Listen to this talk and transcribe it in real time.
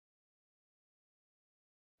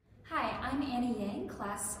Hi, I'm Annie Yang,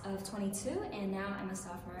 class of 22, and now I'm a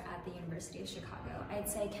sophomore at the University of Chicago. I'd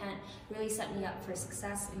say Kent really set me up for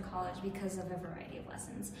success in college because of a variety of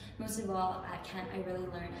lessons. Most of all, at Kent, I really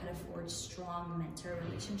learned how to forge strong mentor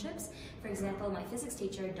relationships. For example, my physics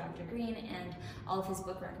teacher, Dr. Green, and all of his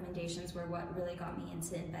book recommendations were what really got me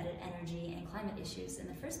into embedded energy and climate issues in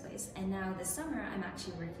the first place. And now this summer, I'm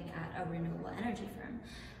actually working at a renewable energy firm.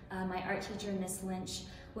 My art teacher, Miss Lynch,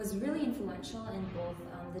 was really influential in both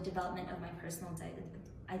the development of my personal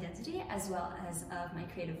identity as well as of my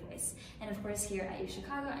creative voice. And of course, here at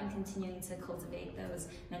UChicago, I'm continuing to cultivate those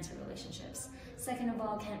mentor relationships. Second of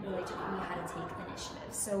all, Kent really taught me how to take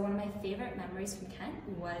initiative. So one of my favorite memories from Kent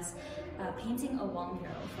was painting a wall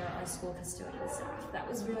mural for our school custodial staff. That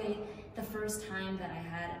was really the first time that I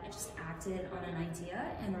had just acted on an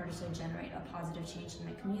idea in order to generate a positive change in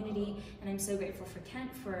my community. And I'm so grateful for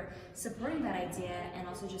Kent for supporting that idea and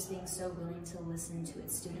also just being so willing to listen to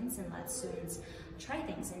its students and let students try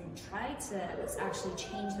things and try to actually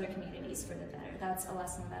change their communities for the better. That's a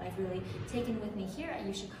lesson that I've really taken with me here at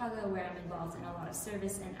UChicago, where I'm involved in a lot of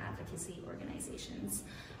service and advocacy organizations.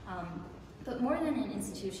 But more than an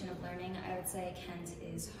institution of learning, I would say Kent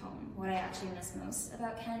is home. What I actually miss most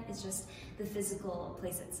about Kent is just the physical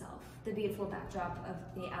place itself, the beautiful backdrop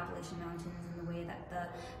of the Appalachian Mountains and the way that the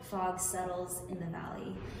fog settles in the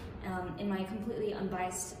valley. In my completely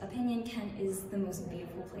unbiased opinion, Kent is the most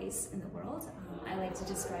beautiful place in the world. I like to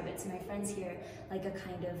describe it to my friends here like a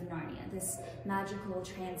kind of Narnia, this magical,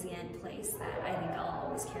 transient place that I think I'll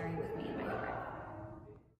always carry with me in my heart.